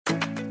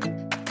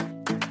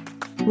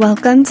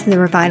Welcome to the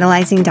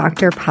Revitalizing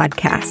Doctor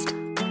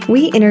podcast.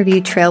 We interview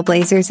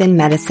trailblazers in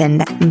medicine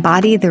that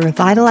embody the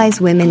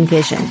Revitalize Women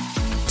vision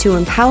to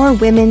empower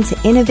women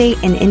to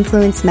innovate and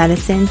influence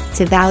medicine,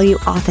 to value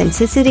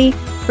authenticity,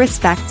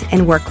 respect,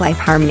 and work-life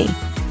harmony.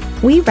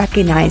 We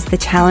recognize the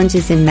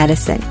challenges in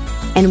medicine,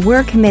 and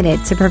we're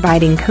committed to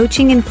providing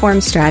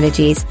coaching-informed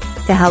strategies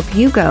to help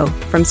you go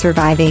from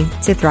surviving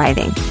to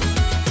thriving.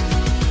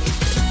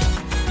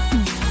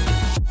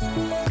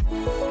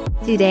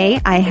 Today,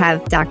 I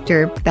have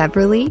Dr.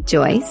 Beverly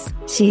Joyce.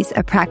 She's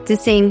a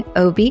practicing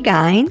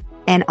OB-GYN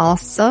and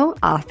also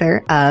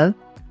author of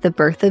The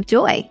Birth of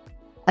Joy,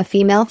 a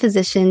female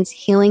physician's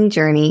healing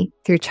journey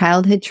through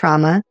childhood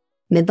trauma,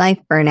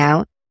 midlife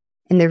burnout,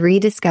 and the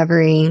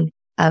rediscovering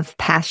of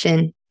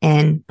passion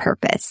and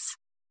purpose.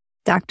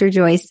 Dr.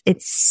 Joyce,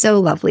 it's so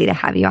lovely to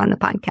have you on the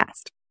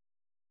podcast.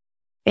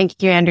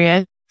 Thank you,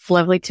 Andrea. It's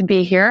lovely to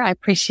be here. I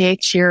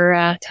appreciate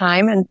your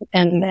time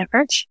and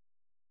effort.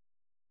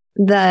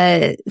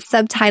 The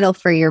subtitle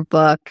for your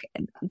book,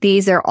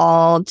 these are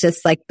all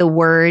just like the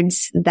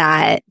words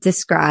that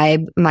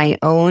describe my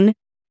own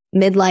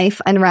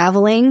midlife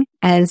unraveling,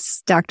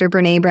 as Dr.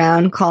 Brene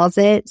Brown calls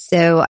it.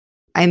 So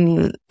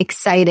I'm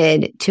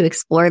excited to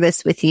explore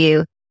this with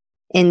you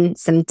in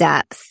some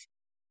depth.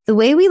 The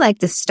way we like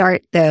to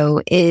start,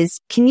 though, is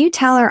can you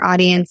tell our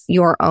audience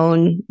your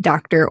own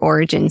doctor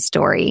origin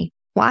story?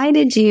 Why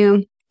did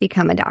you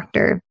become a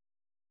doctor?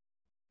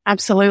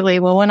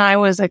 Absolutely. Well, when I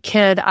was a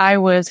kid, I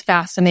was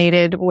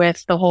fascinated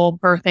with the whole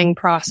birthing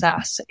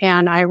process.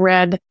 And I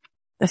read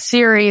a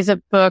series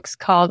of books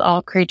called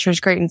All Creatures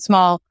Great and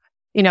Small.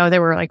 You know,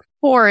 there were like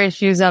 4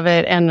 issues of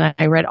it, and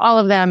I read all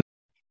of them.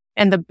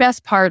 And the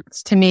best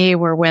parts to me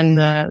were when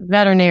the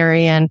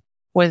veterinarian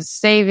was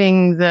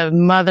saving the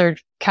mother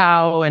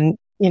cow, and,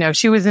 you know,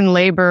 she was in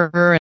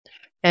labor,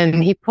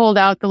 and he pulled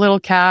out the little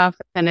calf,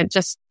 and it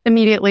just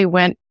immediately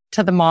went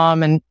to the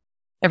mom, and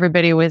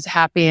everybody was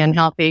happy and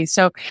healthy.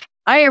 So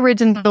I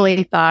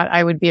originally thought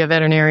I would be a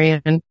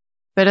veterinarian,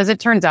 but as it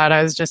turns out,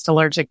 I was just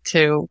allergic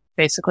to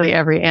basically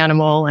every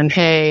animal and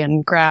hay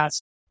and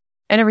grass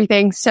and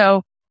everything.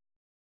 So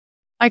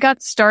I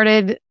got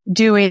started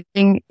doing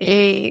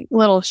a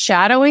little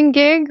shadowing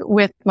gig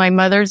with my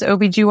mother's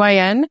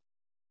OBGYN.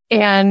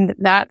 And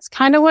that's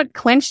kind of what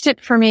clinched it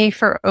for me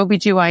for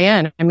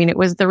OBGYN. I mean, it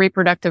was the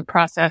reproductive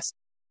process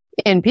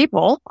in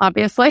people,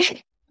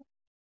 obviously.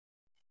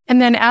 And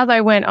then as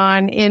I went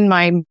on in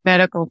my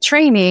medical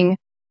training,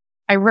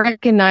 I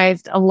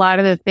recognized a lot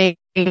of the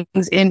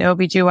things in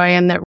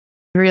OBGYN that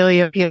really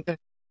appealed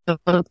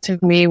to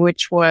me,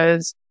 which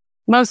was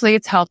mostly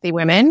it's healthy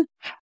women.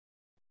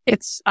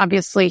 It's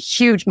obviously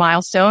huge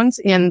milestones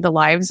in the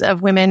lives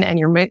of women, and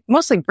you're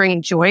mostly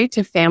bringing joy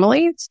to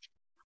families.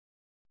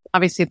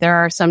 Obviously, there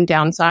are some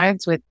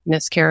downsides with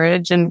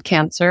miscarriage and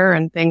cancer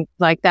and things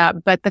like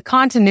that. But the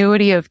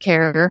continuity of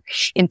care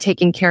in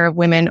taking care of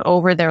women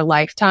over their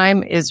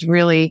lifetime is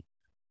really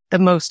the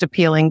most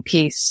appealing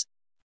piece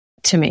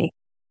to me.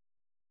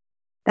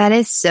 That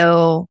is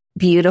so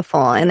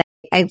beautiful. And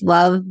I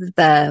love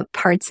the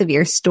parts of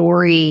your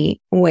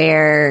story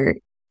where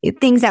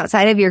things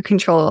outside of your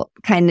control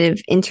kind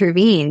of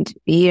intervened.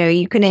 You know,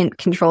 you couldn't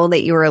control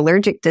that you were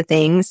allergic to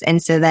things.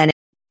 And so then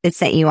it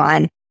sent you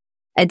on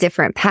a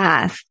different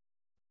path.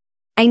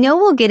 I know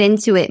we'll get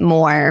into it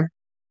more,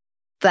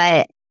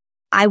 but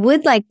I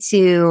would like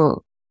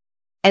to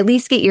at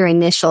least get your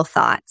initial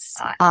thoughts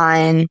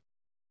on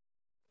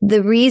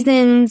the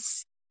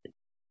reasons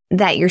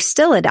that you're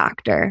still a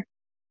doctor.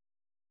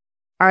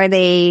 Are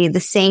they the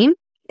same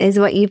as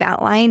what you've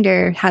outlined,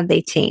 or have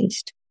they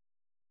changed?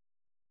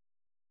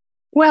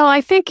 Well,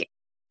 I think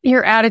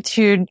your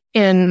attitude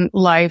in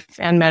life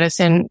and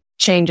medicine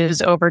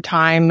changes over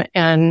time.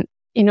 And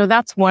you know,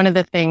 that's one of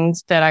the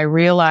things that I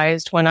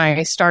realized when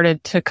I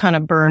started to kind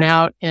of burn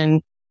out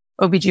in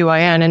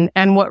OBGYN.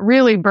 And what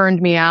really burned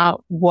me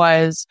out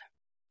was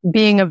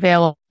being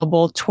available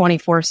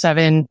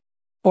 24/7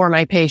 for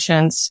my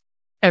patients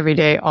every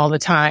day, all the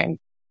time.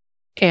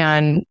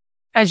 And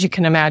as you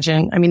can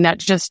imagine, I mean, that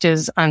just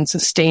is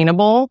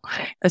unsustainable,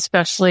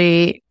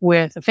 especially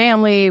with a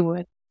family,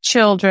 with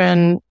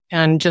children,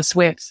 and just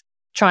with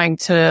trying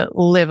to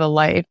live a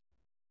life.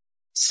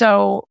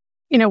 So,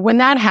 you know, when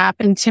that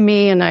happened to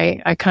me, and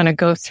I kind of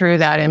go through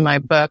that in my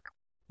book,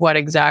 what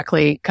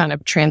exactly kind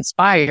of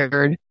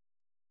transpired,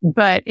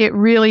 but it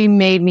really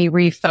made me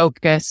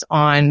refocus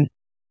on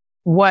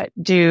what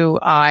do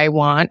I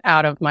want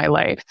out of my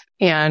life.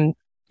 And,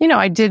 you know,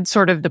 I did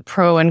sort of the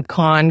pro and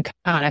con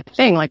kind of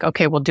thing, like,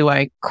 okay, well, do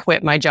I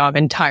quit my job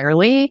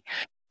entirely?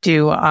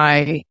 Do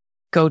I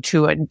go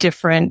to a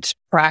different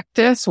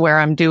practice where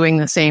I'm doing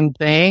the same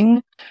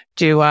thing?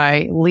 Do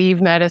I leave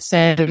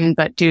medicine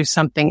but do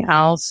something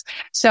else?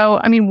 So,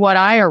 I mean, what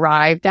I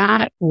arrived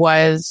at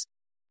was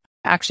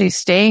actually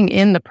staying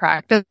in the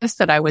practice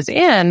that I was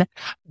in,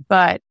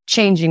 but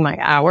changing my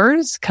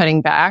hours,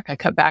 cutting back. I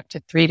cut back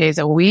to 3 days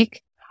a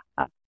week.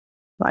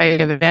 I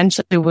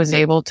eventually was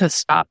able to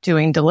stop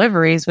doing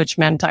deliveries, which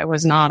meant I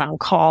was not on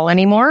call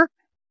anymore.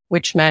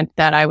 which meant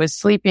that I was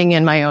sleeping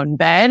in my own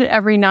bed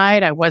every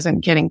night. I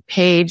wasn't getting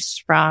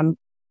paged from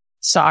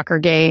soccer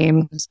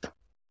games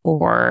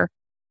or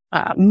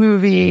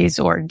movies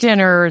or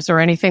dinners or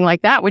anything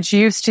like that, which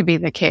used to be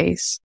the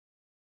case.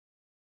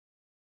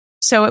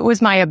 So it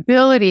was my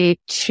ability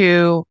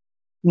to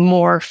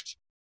morph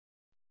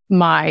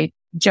my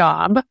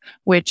job,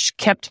 which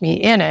kept me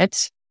in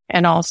it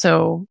and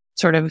also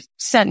sort of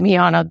sent me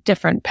on a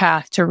different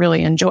path to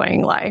really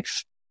enjoying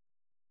life.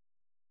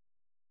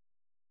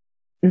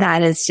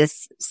 That is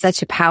just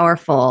such a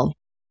powerful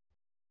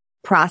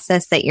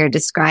process that you're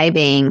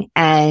describing.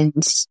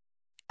 And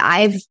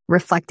I've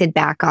reflected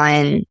back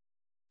on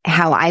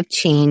how I've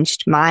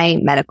changed my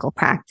medical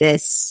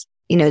practice,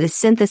 to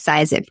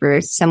synthesize it for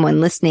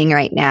someone listening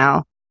right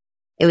now.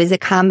 It was a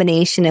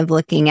combination of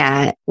looking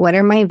at what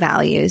are my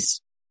values,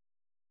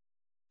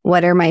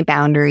 what are my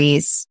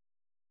boundaries,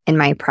 and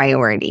my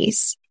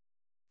priorities.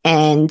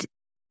 And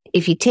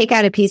if you take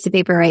out a piece of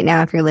paper right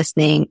now, if you're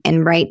listening,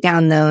 and write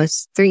down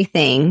those 3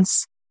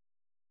 things,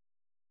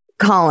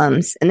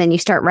 columns, and then you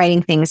start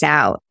writing things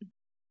out,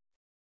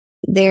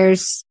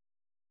 there's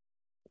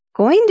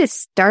going to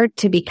start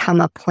to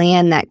become a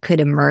plan that could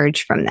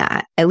emerge from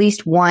that. At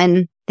least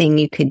one thing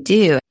you could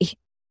do.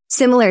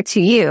 Similar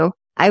to you,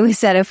 I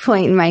was at a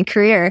point in my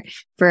career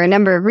for a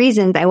number of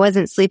reasons. I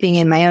wasn't sleeping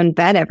in my own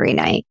bed every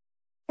night.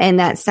 And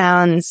that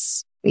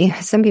sounds,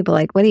 some people are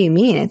like, what do you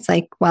mean? It's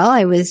like, well,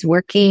 I was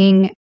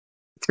working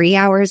 3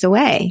 hours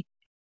away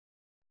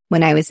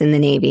when I was in the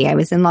Navy. I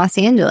was in Los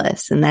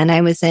Angeles, and then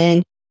I was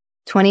in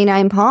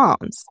 29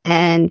 Palms.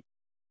 And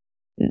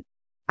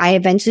I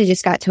eventually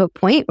just got to a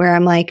point where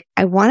I'm like,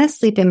 I want to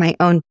sleep in my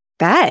own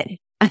bed,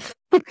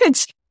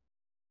 which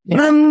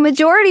the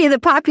majority of the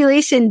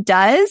population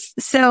does.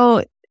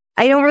 So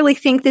I don't really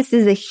think this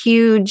is a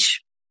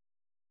huge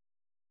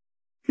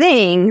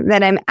thing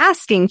that I'm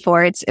asking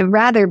for. It's a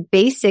rather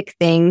basic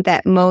thing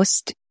that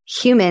most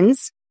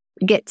humans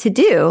get to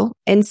do.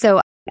 And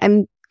so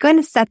I'm going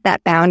to set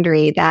that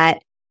boundary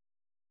that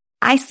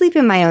I sleep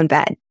in my own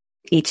bed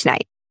each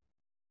night.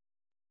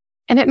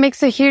 And it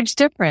makes a huge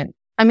difference.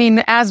 I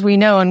mean, as we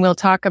know, and we'll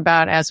talk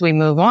about as we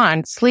move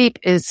on, sleep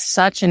is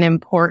such an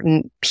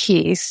important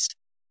piece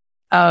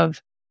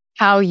of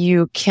how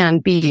you can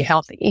be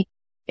healthy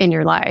in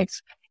your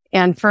life.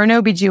 And for an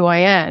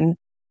OBGYN,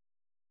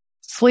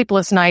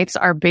 sleepless nights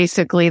are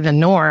basically the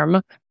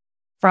norm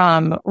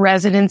from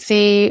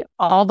residency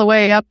all the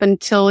way up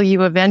until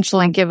you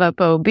eventually give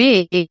up OB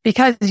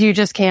because you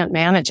just can't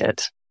manage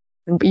it.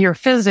 You're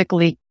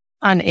physically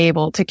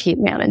unable to keep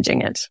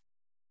managing it.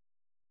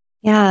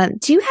 Yeah.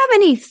 Do you have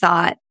any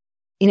thought,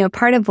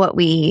 part of what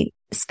we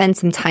spend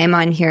some time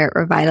on here at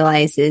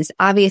Revitalize is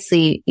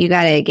obviously you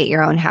got to get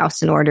your own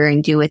house in order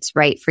and do what's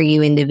right for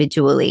you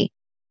individually.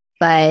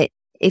 But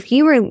if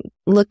you were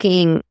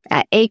looking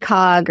at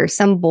ACOG or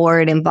some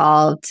board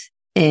involved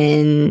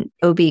in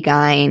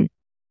OB-GYN,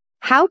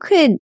 how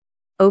could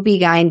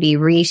OB-GYN be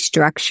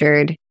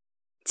restructured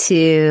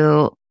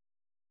to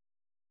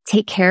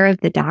take care of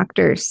the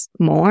doctors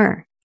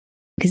more?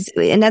 Because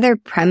another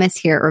premise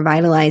here at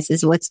Revitalize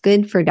is what's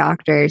good for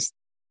doctors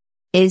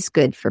is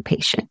good for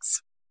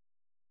patients.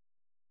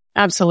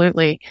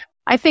 Absolutely.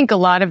 I think a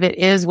lot of it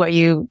is what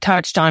you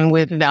touched on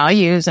with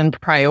values and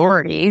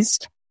priorities,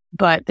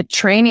 but the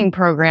training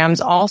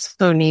programs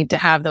also need to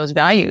have those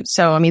values.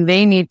 So,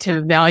 they need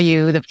to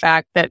value the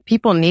fact that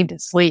people need to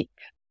sleep.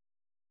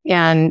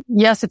 And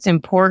yes, it's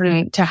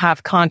important to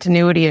have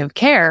continuity of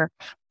care,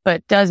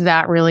 but does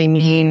that really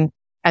mean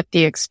at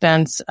the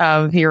expense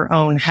of your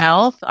own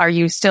health? Are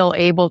you still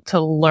able to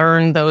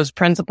learn those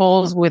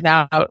principles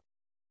without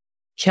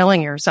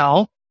killing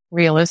yourself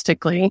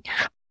realistically?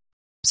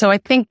 So I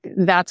think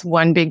that's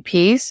one big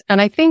piece.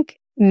 And I think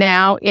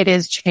now it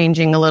is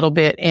changing a little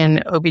bit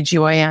in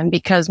OBGYN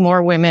because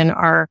more women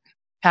are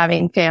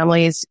having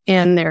families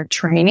in their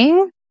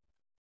training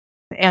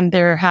and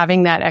they're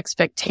having that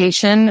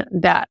expectation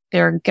that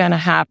they're going to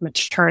have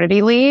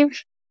maternity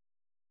leave.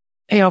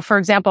 For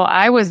example,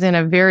 I was in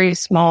a very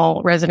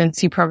small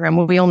residency program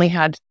where we only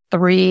had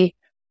 3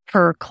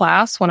 per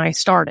class when I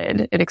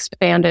started. It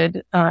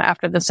expanded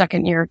after the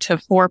second year to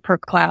 4 per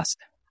class.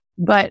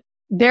 But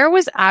there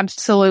was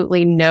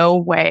absolutely no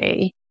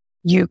way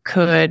you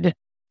could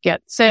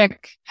get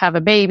sick, have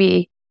a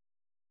baby,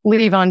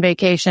 leave on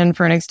vacation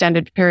for an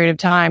extended period of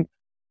time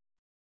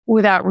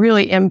without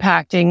really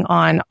impacting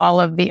on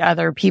all of the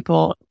other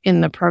people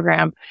in the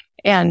program.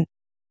 And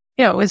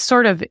it was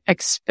sort of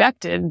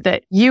expected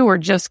that you were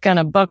just going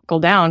to buckle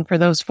down for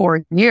those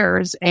 4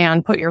 years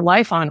and put your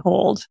life on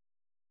hold.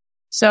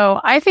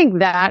 So I think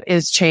that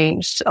is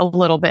changed a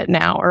little bit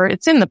now, or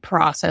it's in the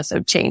process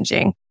of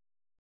changing.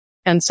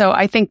 And so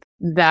I think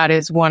that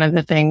is one of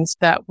the things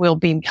that will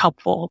be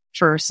helpful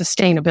for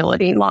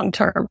sustainability long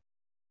term.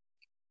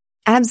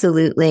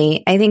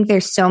 Absolutely. I think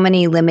there's so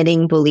many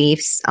limiting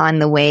beliefs on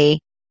the way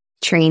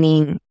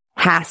training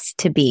has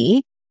to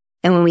be.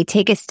 And when we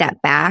take a step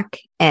back,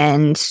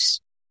 and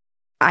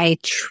I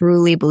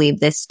truly believe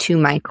this to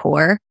my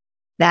core,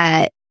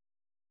 that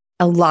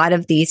a lot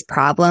of these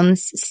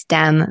problems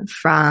stem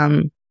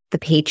from the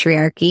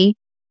patriarchy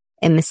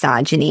and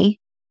misogyny.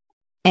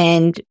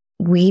 And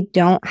we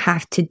don't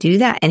have to do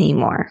that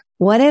anymore.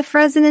 What if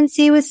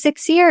residency was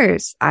 6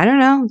 years? I don't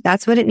know.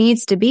 That's what it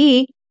needs to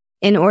be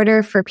in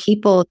order for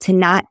people to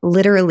not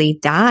literally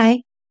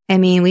die. I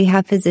mean, we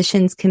have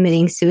physicians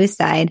committing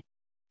suicide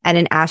at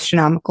an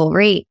astronomical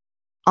rate.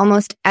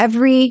 Almost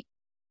every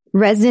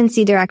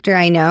residency director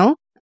I know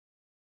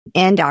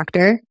and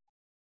doctor,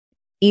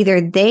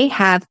 either they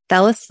have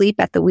fell asleep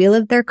at the wheel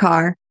of their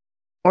car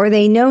or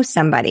they know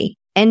somebody.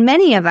 And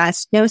many of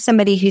us know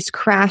somebody who's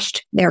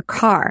crashed their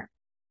car.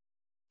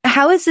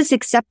 How is this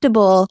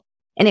acceptable?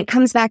 And it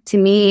comes back to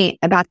me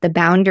about the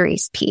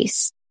boundaries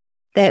piece,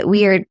 that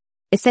we are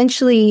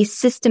essentially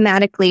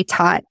systematically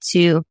taught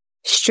to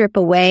strip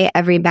away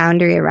every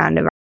boundary around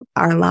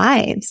our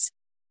lives.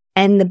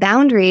 And the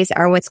boundaries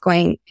are what's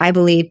going, I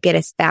believe, get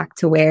us back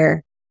to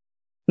where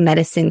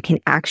medicine can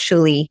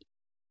actually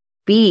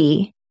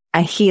be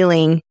a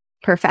healing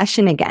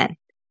profession again.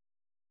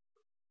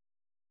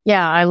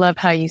 Yeah, I love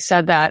how you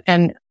said that.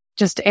 And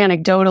just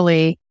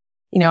anecdotally,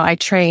 I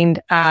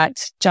trained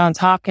at Johns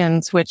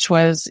Hopkins, which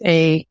was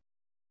a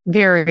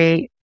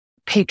very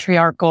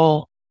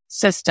patriarchal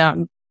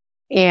system.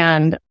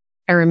 And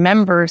I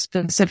remember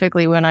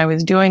specifically when I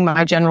was doing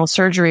my general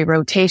surgery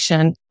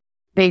rotation,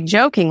 they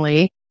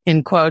jokingly,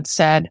 in quotes,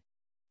 said,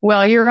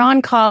 well, you're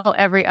on call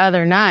every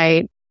other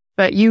night,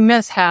 but you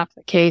miss half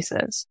the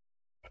cases.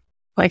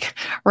 Like,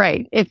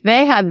 right. If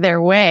they had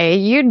their way,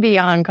 you'd be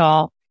on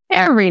call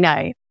every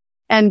night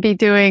and be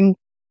doing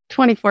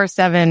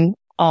 24/7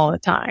 all the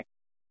time.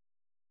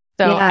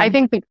 So yeah. I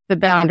think the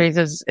boundaries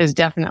is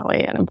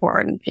definitely an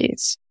important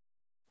piece.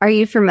 Are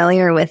you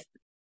familiar with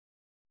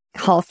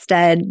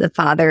Halstead, the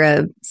father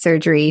of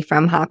surgery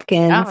from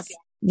Hopkins? Oh,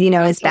 do you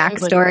know his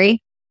backstory?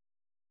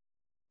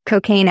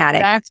 Cocaine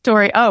addict.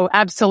 Backstory. Oh,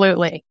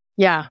 absolutely.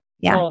 Yeah.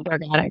 Yeah.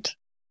 Drug addict.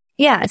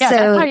 Yeah. So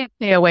that's how you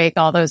stay awake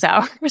all those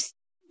hours.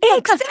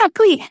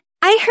 Exactly.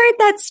 I heard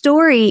that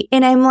story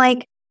and I'm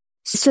like,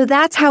 so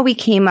that's how we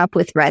came up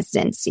with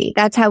residency.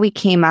 That's how we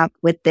came up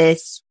with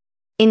this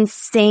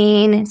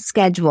insane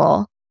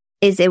schedule.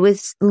 It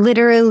was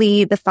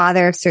literally the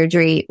father of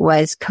surgery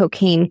was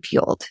cocaine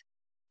fueled.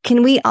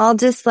 Can we all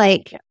just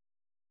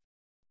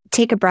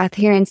take a breath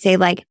here and say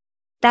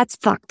that's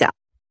fucked up.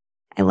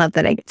 I love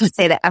that I get to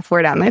say the F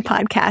word on my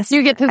podcast.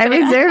 You get to say I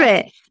reserve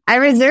it. I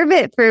reserve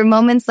it for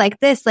moments like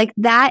this.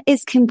 That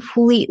is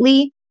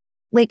completely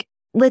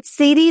let's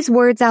say these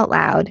words out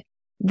loud.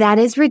 That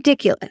is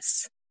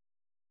ridiculous.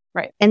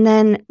 Right. And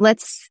then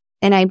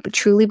and I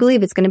truly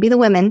believe it's going to be the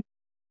women.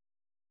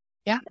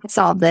 Yeah.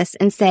 Solve this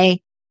and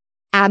say,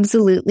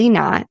 absolutely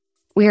not.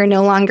 We are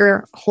no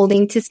longer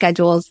holding to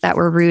schedules that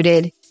were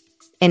rooted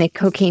in a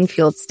cocaine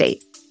fueled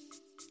state.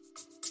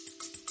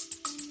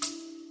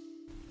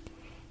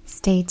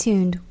 Stay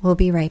tuned. We'll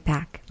be right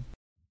back.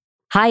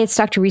 Hi, it's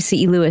Dr. Risa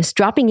E. Lewis,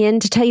 dropping in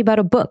to tell you about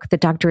a book that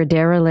Dr.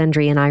 Adara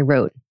Landry and I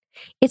wrote.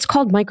 It's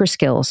called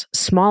Microskills,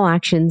 Small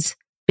Actions,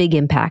 Big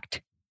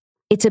Impact.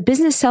 It's a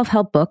business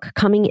self-help book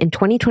coming in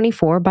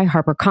 2024 by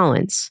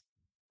HarperCollins.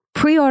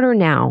 Pre-order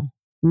now.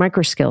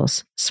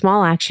 Microskills,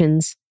 Small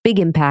Actions, Big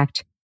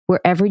Impact,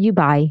 wherever you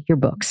buy your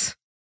books.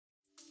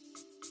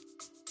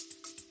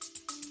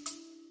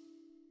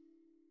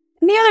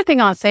 And the other thing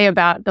I'll say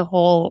about the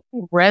whole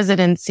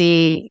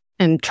residency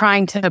and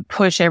trying to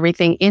push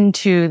everything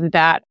into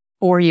that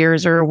 4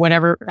 years or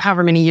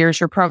however many years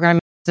your program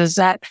is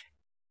that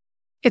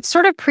it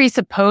sort of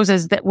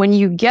presupposes that when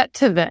you get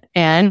to the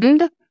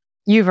end,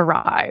 you've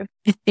arrived.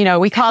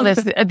 We call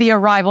this the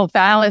arrival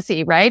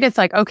fallacy, right? It's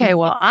like, okay,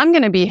 well, I'm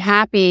going to be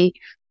happy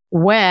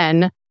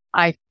when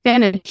I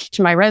finished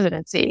my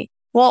residency.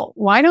 Well,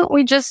 why don't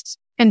we just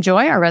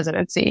enjoy our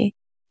residency?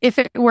 If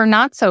it were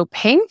not so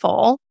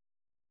painful,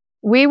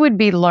 we would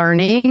be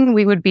learning,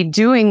 we would be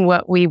doing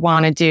what we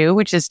want to do,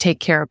 which is take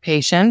care of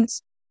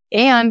patients,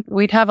 and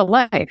we'd have a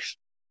life.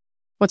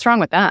 What's wrong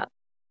with that?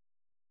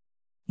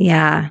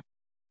 Yeah.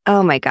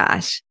 Oh my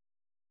gosh.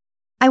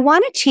 I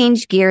want to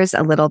change gears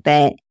a little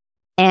bit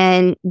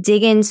and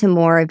dig into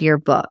more of your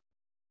book.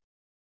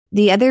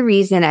 The other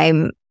reason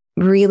I'm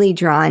really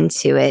drawn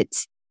to it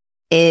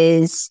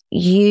is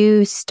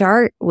you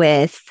start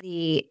with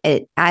the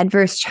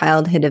adverse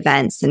childhood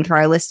events. And for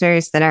our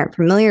listeners that aren't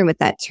familiar with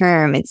that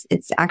term, it's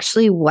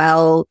actually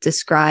well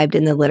described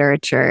in the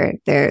literature.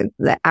 The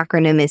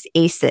acronym is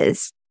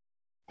ACEs.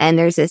 And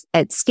there's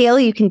a scale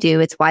you can do.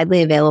 It's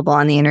widely available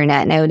on the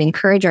internet. And I would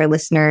encourage our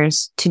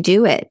listeners to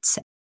do it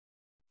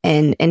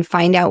and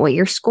find out what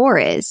your score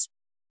is.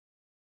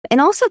 And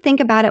also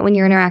think about it when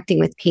you're interacting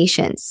with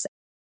patients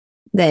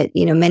that,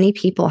 many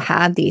people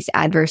have these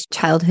adverse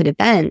childhood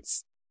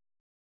events.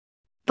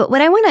 But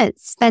what I want to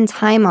spend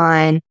time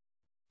on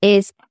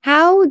is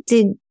how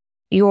did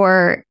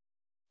your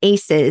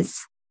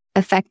ACEs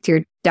affect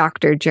your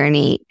doctor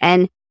journey?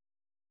 And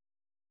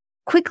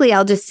quickly,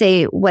 I'll just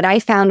say what I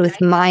found with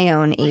my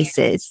own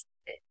ACEs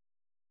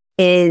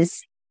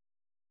is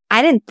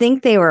I didn't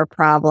think they were a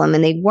problem,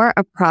 and they weren't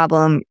a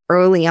problem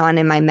early on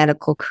in my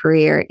medical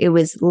career. It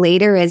was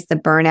later as the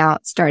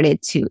burnout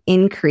started to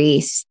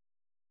increase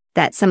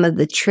that some of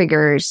the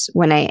triggers,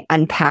 when I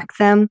unpack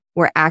them,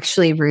 were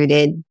actually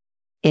rooted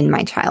in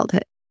my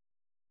childhood.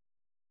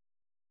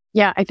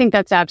 Yeah, I think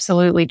that's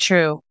absolutely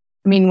true.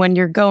 I mean, when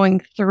you're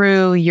going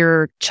through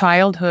your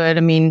childhood,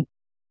 I mean,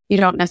 you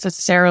don't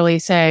necessarily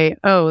say,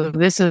 oh,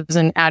 this is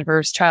an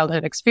adverse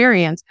childhood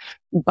experience.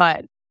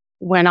 But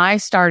when I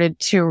started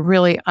to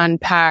really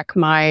unpack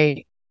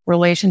my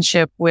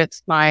relationship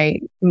with my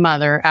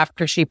mother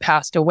after she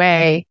passed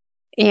away,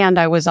 and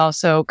I was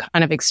also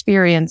kind of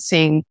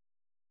experiencing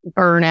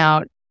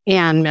burnout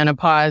and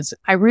menopause,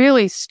 I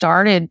really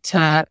started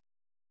to,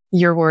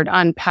 your word,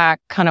 unpack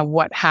kind of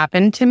what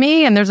happened to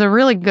me. And there's a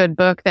really good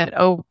book that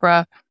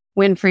Oprah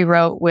Winfrey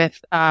wrote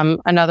with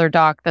another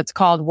doc that's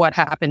called What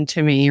Happened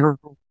to Me or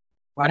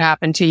What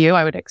Happened to You.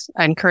 I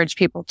encourage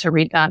people to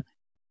read that.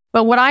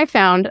 But what I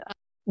found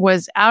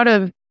was out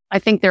of, I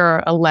think there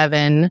are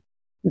 11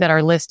 that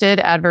are listed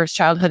adverse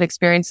childhood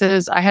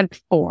experiences. I had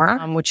 4,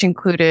 which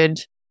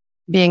included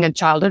being a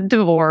child of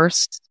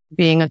divorce,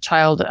 being a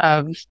child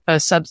of a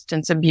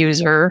substance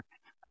abuser,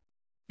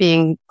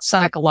 being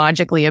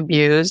psychologically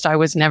abused. I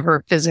was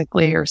never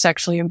physically or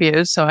sexually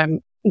abused, so I'm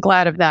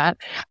glad of that.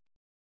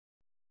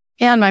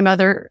 And my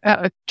mother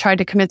tried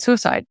to commit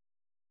suicide.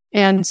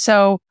 And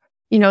so,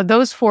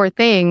 those 4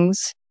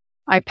 things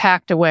I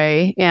packed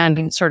away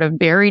and sort of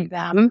buried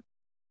them,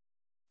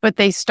 but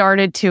they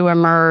started to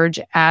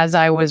emerge as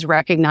I was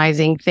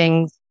recognizing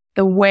things,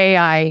 the way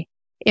I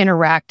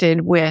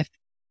interacted with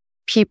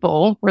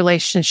people,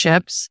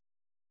 relationships,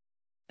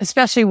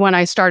 especially when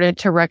I started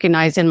to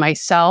recognize in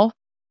myself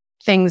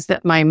things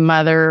that my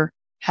mother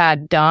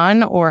had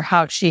done or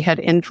how she had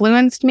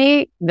influenced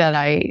me that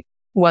I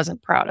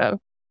wasn't proud of.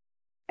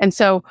 And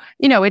so,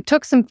 it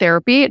took some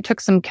therapy, it took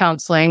some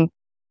counseling,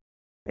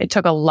 it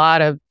took a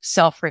lot of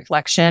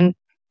self-reflection.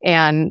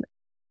 And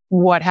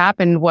what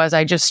happened was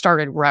I just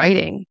started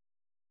writing.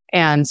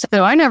 And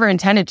so I never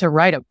intended to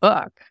write a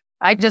book.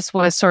 I just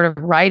was sort of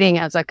writing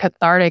as a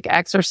cathartic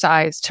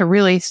exercise to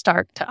really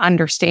start to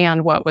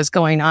understand what was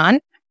going on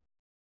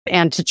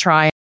and to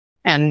try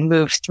and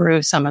move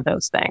through some of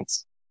those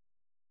things.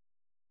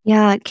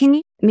 Yeah. Can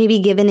you maybe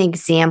give an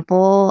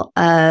example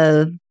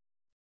of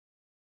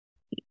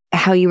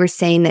how you were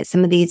saying that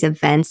some of these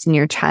events in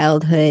your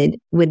childhood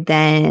would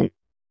then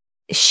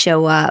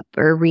show up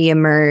or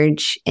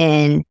reemerge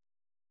in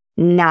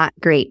not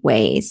great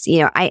ways?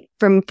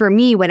 For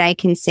me, what I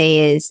can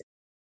say is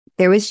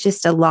there was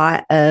just a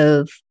lot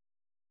of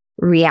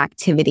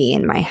reactivity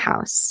in my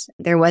house.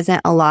 There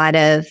wasn't a lot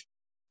of,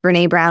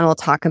 Brene Brown will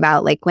talk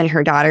about like when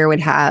her daughter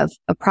would have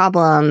a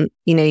problem,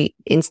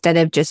 instead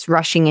of just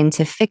rushing in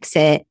to fix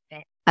it,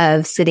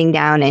 of sitting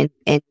down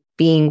and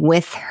being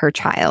with her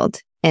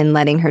child and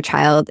letting her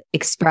child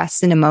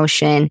express an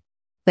emotion,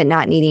 but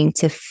not needing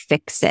to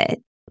fix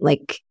it.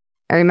 Like,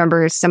 I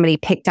remember somebody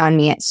picked on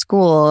me at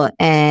school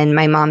and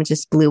my mom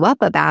just blew up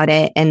about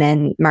it and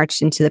then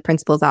marched into the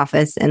principal's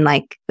office and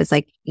was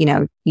like,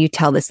 you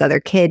tell this other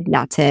kid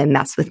not to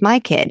mess with my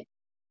kid,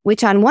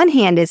 which on one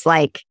hand is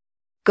like,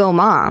 go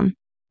mom,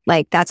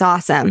 like that's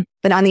awesome.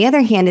 But on the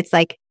other hand, it's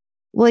like,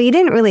 well, you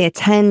didn't really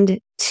attend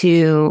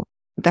to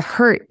the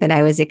hurt that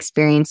I was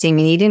experiencing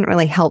and you didn't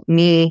really help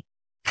me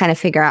kind of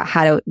figure out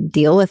how to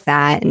deal with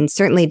that, and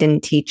certainly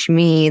didn't teach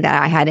me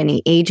that I had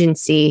any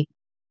agency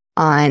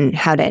on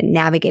how to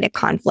navigate a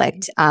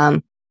conflict,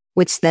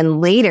 which then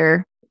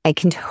later I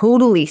can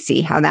totally see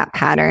how that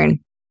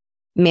pattern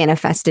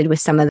manifested with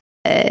some of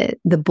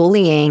the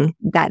bullying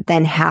that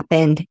then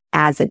happened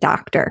as a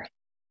doctor.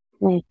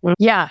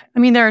 Yeah. I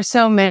mean, there are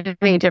so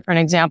many different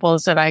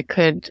examples that I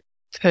could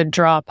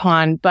draw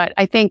upon, but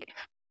I think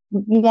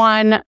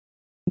one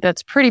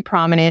that's pretty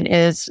prominent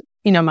is,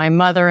 my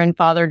mother and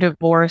father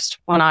divorced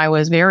when I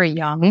was very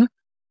young.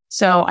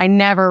 So I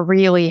never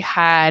really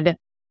had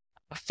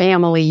a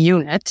family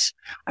unit.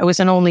 I was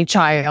an only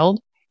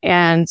child.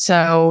 And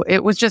so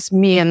it was just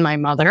me and my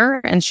mother,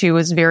 and she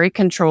was very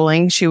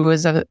controlling. She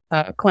was a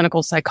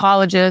clinical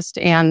psychologist,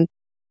 and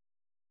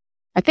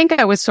I think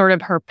I was sort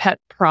of her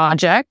pet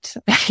project,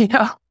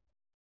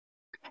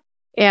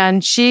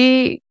 and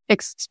she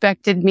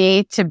expected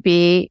me to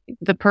be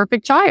the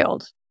perfect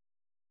child.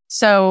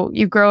 So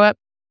you grow up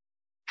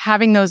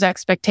having those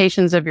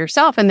expectations of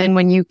yourself. And then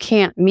when you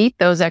can't meet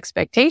those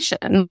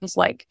expectations,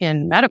 like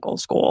in medical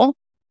school,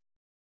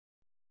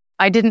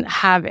 I didn't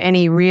have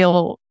any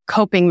real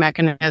coping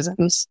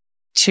mechanisms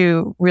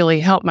to really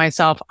help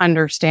myself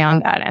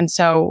understand that. And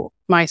so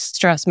my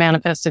stress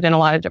manifested in a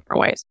lot of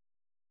different ways.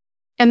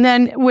 And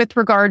then with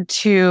regard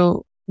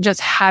to just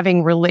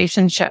having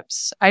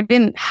relationships, I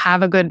didn't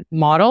have a good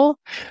model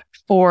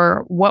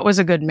for what was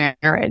a good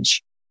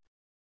marriage.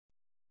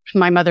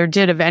 My mother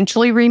did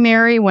eventually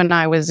remarry when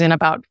I was in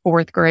about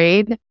 4th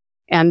grade.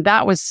 And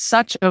that was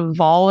such a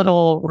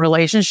volatile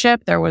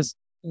relationship. There was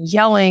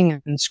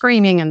yelling and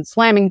screaming and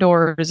slamming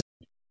doors.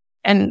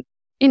 And,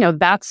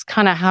 that's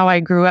kind of how I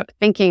grew up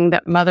thinking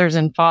that mothers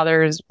and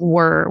fathers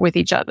were with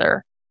each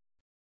other.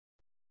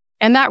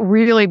 And that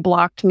really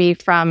blocked me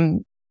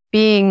from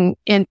being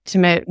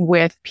intimate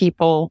with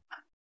people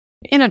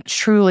in a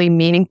truly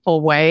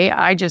meaningful way.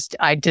 I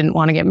didn't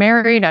want to get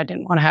married. I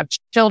didn't want to have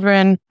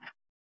children.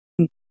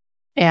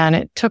 And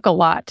it took a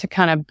lot to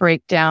kind of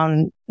break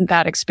down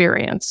that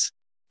experience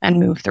and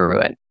move through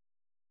it.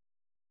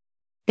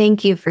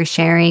 Thank you for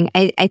sharing.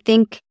 I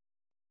think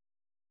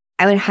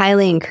I would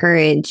highly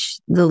encourage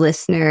the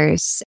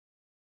listeners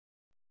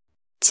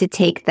to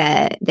take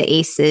the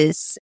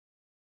ACEs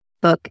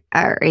book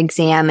or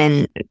exam.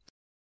 And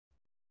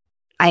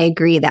I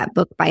agree, that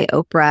book by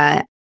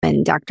Oprah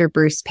and Dr.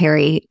 Bruce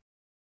Perry,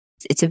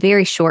 it's a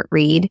very short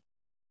read.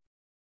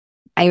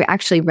 I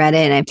actually read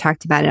it, and I've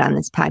talked about it on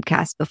this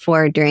podcast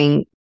before,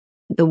 during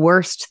the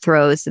worst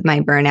throes of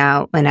my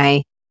burnout when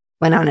I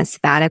went on a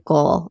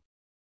sabbatical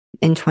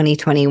in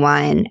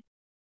 2021.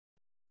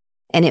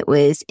 And it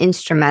was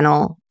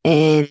instrumental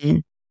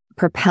in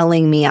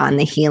propelling me on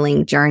the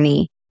healing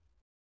journey,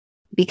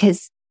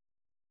 because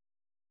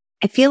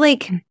I feel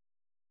like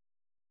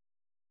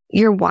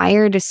you're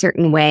wired a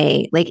certain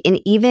way. Like, and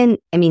even,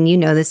 I mean, you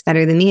know this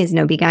better than me as an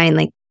OB-GYN,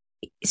 like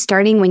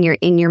starting when you're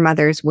in your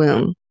mother's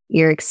womb,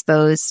 you're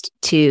exposed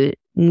to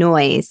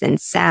noise and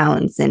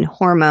sounds and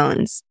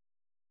hormones,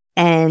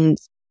 and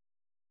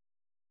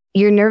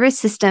your nervous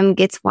system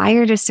gets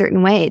wired a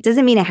certain way. It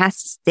doesn't mean it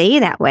has to stay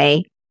that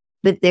way,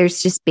 but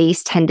there's just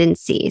base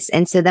tendencies.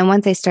 And so then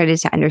once I started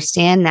to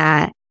understand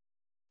that,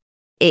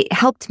 it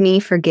helped me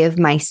forgive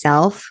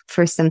myself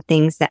for some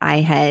things that I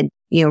had,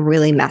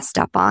 really messed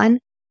up on.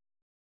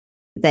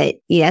 That,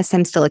 yes,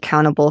 I'm still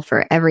accountable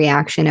for every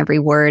action, every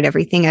word,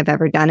 everything I've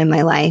ever done in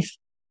my life.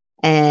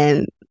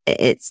 And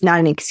it's not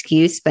an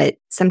excuse, but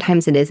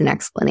sometimes it is an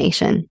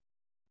explanation.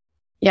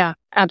 Yeah,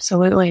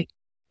 absolutely.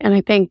 And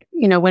I think,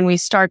 when we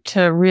start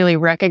to really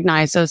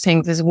recognize those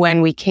things is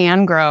when we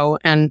can grow.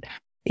 And,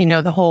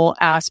 the whole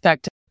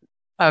aspect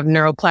of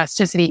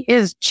neuroplasticity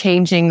is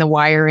changing the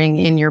wiring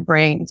in your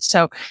brain.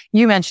 So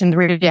you mentioned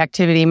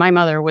reactivity. My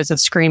mother was a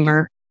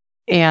screamer,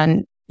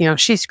 and,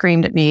 she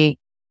screamed at me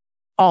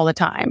all the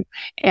time.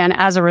 And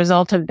as a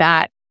result of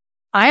that,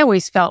 I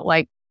always felt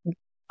like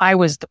I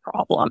was the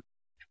problem.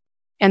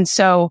 And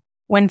so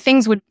when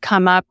things would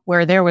come up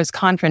where there was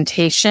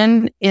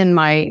confrontation in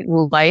my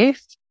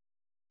life,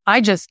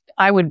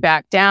 I would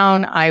back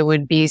down. I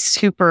would be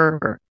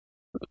super,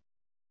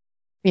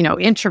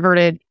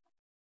 introverted.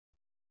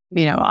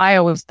 I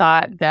always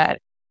thought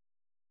that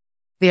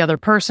the other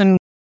person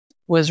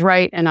was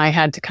right and I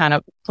had to kind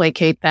of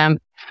placate them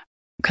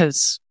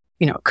because,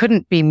 it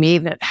couldn't be me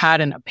that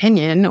had an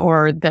opinion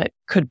or that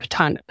could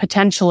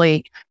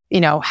potentially,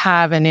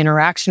 have an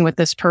interaction with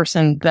this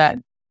person that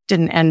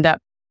didn't end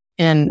up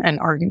in an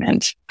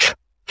argument.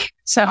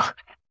 So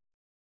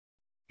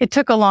it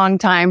took a long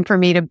time for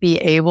me to be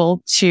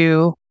able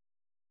to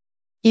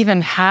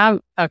even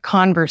have a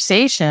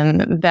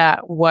conversation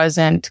that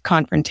wasn't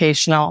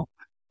confrontational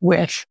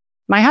with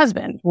my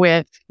husband,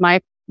 with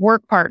my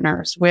work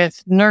partners,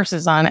 with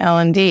nurses on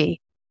L&D.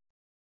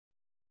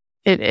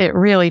 It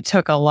really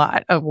took a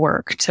lot of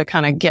work to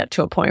kind of get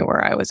to a point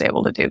where I was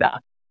able to do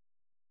that.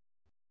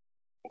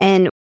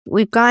 And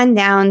we've gone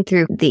down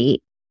through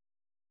the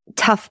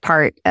tough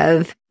part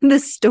of the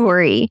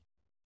story.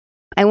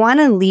 I want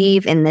to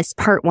leave in this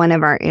part one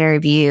of our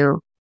interview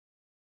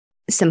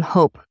some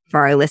hope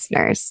for our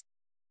listeners.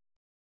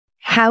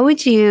 How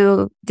would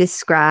you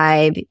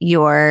describe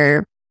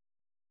your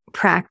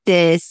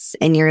practice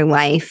and your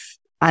life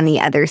on the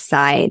other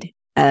side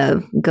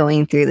of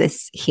going through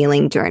this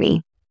healing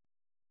journey?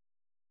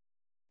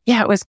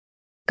 Yeah, it was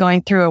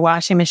going through a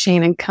washing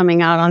machine and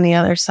coming out on the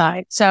other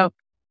side. So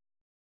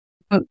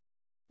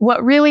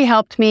what really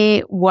helped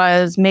me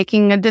was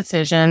making a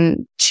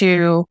decision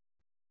to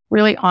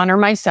really honor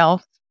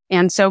myself.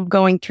 And so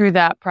going through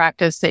that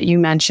practice that you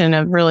mentioned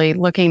of really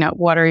looking at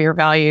what are your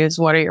values,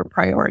 what are your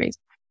priorities.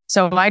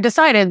 So I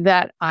decided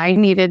that I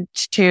needed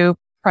to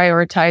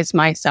prioritize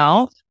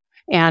myself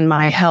and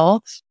my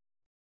health,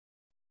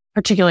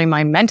 particularly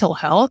my mental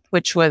health,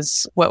 which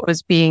was what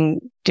was being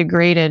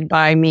degraded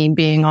by me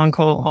being on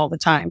call all the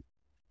time,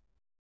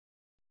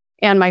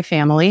 and my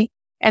family.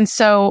 And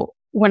so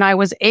when I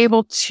was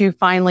able to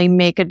finally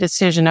make a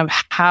decision of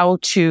how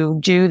to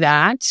do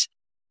that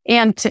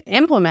and to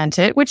implement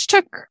it, which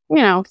took,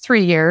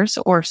 3 years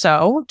or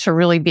so to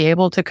really be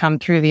able to come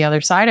through the other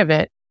side of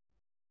it,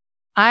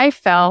 I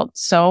felt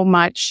so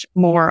much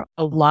more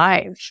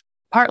alive,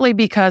 partly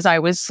because I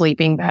was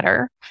sleeping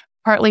better,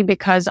 partly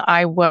because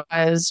I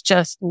was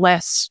just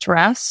less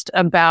stressed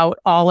about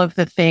all of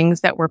the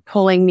things that were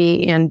pulling me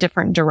in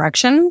different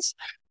directions.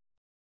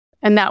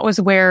 And that was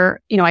where,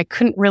 I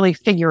couldn't really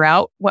figure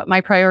out what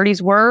my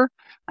priorities were.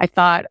 I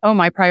thought,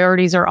 my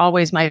priorities are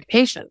always my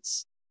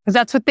patients, because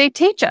that's what they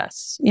teach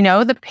us.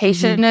 The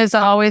patient is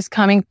always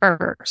coming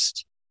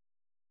first.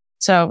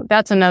 So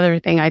that's another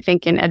thing I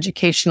think in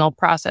educational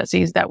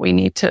processes that we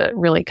need to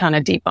really kind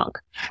of debunk.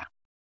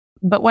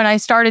 But when I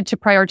started to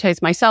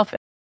prioritize myself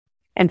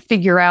and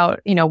figure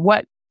out,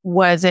 what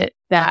was it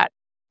that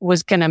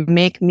was going to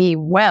make me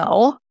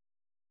well,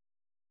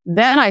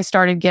 then I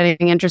started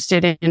getting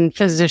interested in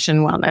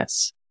physician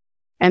wellness.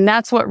 And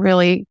that's what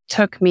really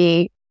took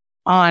me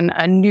on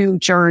a new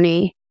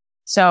journey.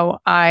 So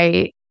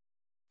I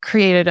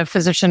created a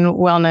physician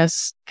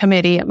wellness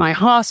committee at my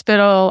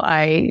hospital.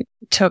 I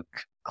took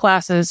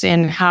classes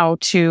in how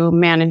to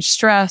manage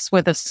stress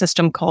with a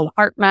system called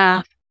Heart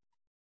Math.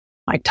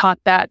 I taught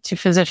that to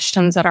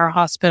physicians at our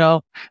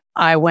hospital.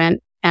 I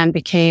went and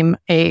became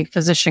a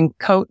physician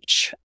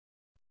coach,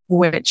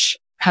 which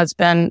has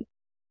been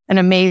an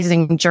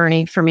amazing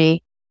journey for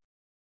me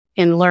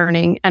in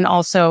learning and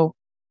also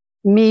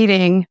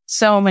meeting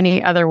so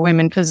many other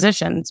women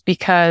physicians,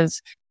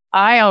 because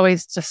I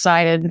always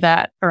decided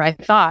that, or I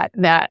thought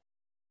that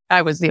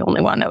I was the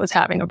only one that was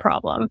having a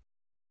problem.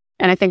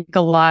 And I think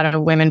a lot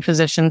of women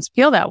physicians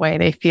feel that way.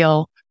 They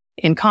feel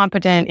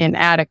incompetent,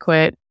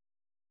 inadequate.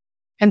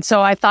 And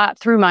so I thought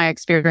through my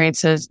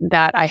experiences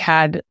that I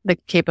had the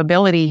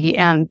capability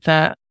and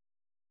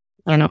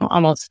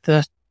almost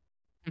the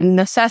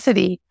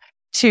necessity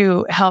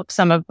to help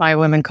some of my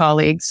women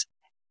colleagues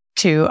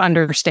to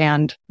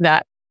understand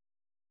that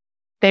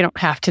they don't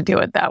have to do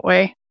it that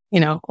way.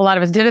 A lot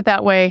of us did it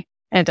that way,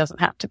 and it doesn't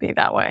have to be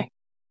that way.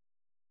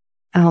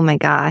 Oh my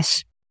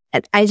gosh.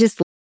 I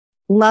just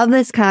love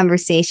this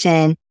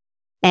conversation,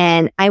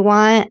 and I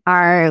want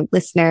our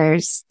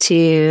listeners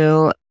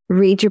to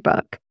read your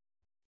book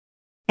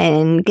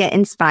and get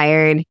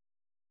inspired.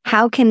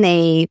 How can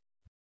they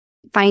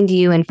find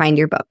you and find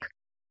your book?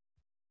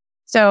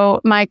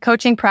 So my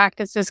coaching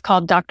practice is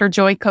called Dr.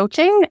 Joy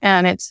Coaching,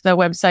 and the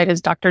website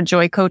is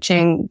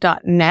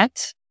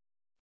drjoycoaching.net.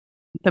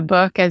 The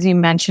book, as you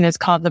mentioned, is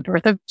called The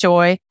Birth of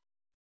Joy,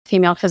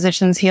 Female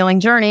Physician's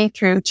Healing Journey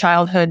Through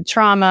Childhood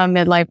Trauma,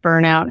 Midlife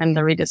Burnout, and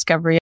the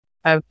Rediscovery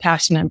of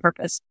Passion and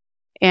Purpose.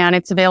 And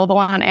it's available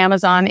on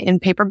Amazon in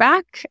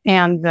paperback,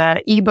 and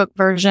the ebook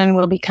version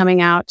will be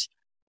coming out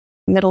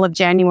middle of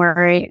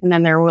January. And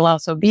then there will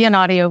also be an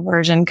audio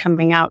version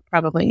coming out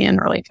probably in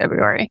early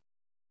February.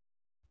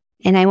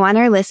 And I want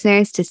our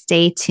listeners to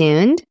stay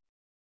tuned,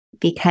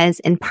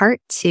 because in part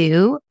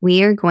 2,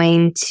 we are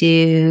going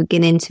to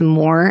get into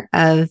more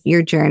of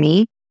your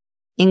journey,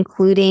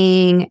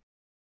 including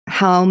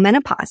how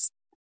menopause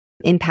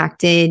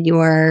impacted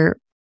your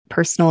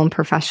personal and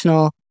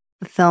professional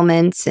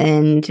fulfillment.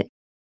 And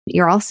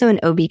you're also an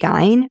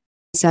OB-GYN.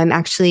 So I'm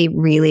actually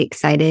really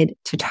excited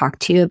to talk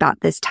to you about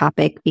this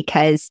topic,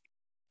 because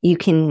you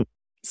can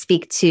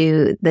speak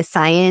to the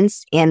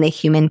science and the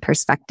human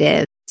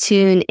perspective.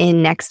 Tune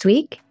in next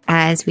week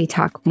as we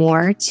talk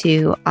more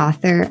to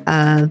author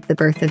of The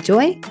Birth of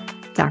Joy,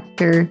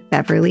 Dr.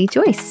 Beverly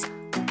Joyce.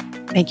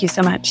 Thank you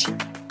so much.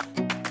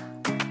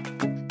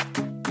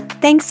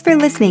 Thanks for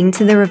listening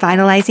to The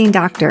Revitalizing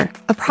Doctor,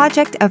 a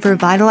project of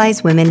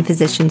Revitalize Women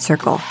Physician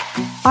Circle.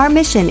 Our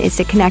mission is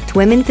to connect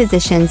women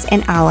physicians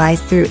and allies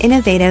through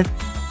innovative,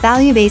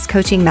 value-based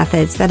coaching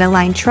methods that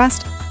align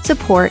trust,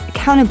 support,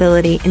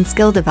 accountability, and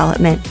skill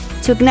development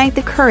to ignite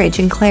the courage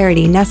and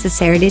clarity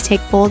necessary to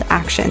take bold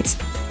actions,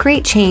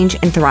 create change,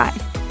 and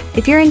thrive.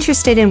 If you're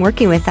interested in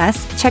working with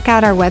us, check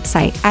out our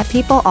website at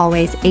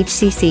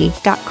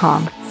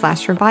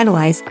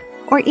peoplealwayshcc.com/revitalize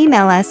or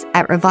email us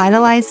at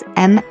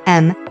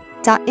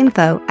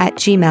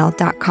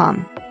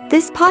revitalizemmm.info@gmail.com.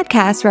 This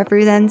podcast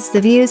represents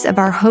the views of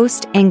our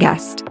host and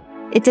guest.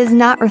 It does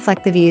not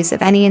reflect the views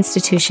of any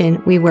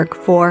institution we work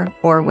for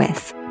or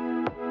with.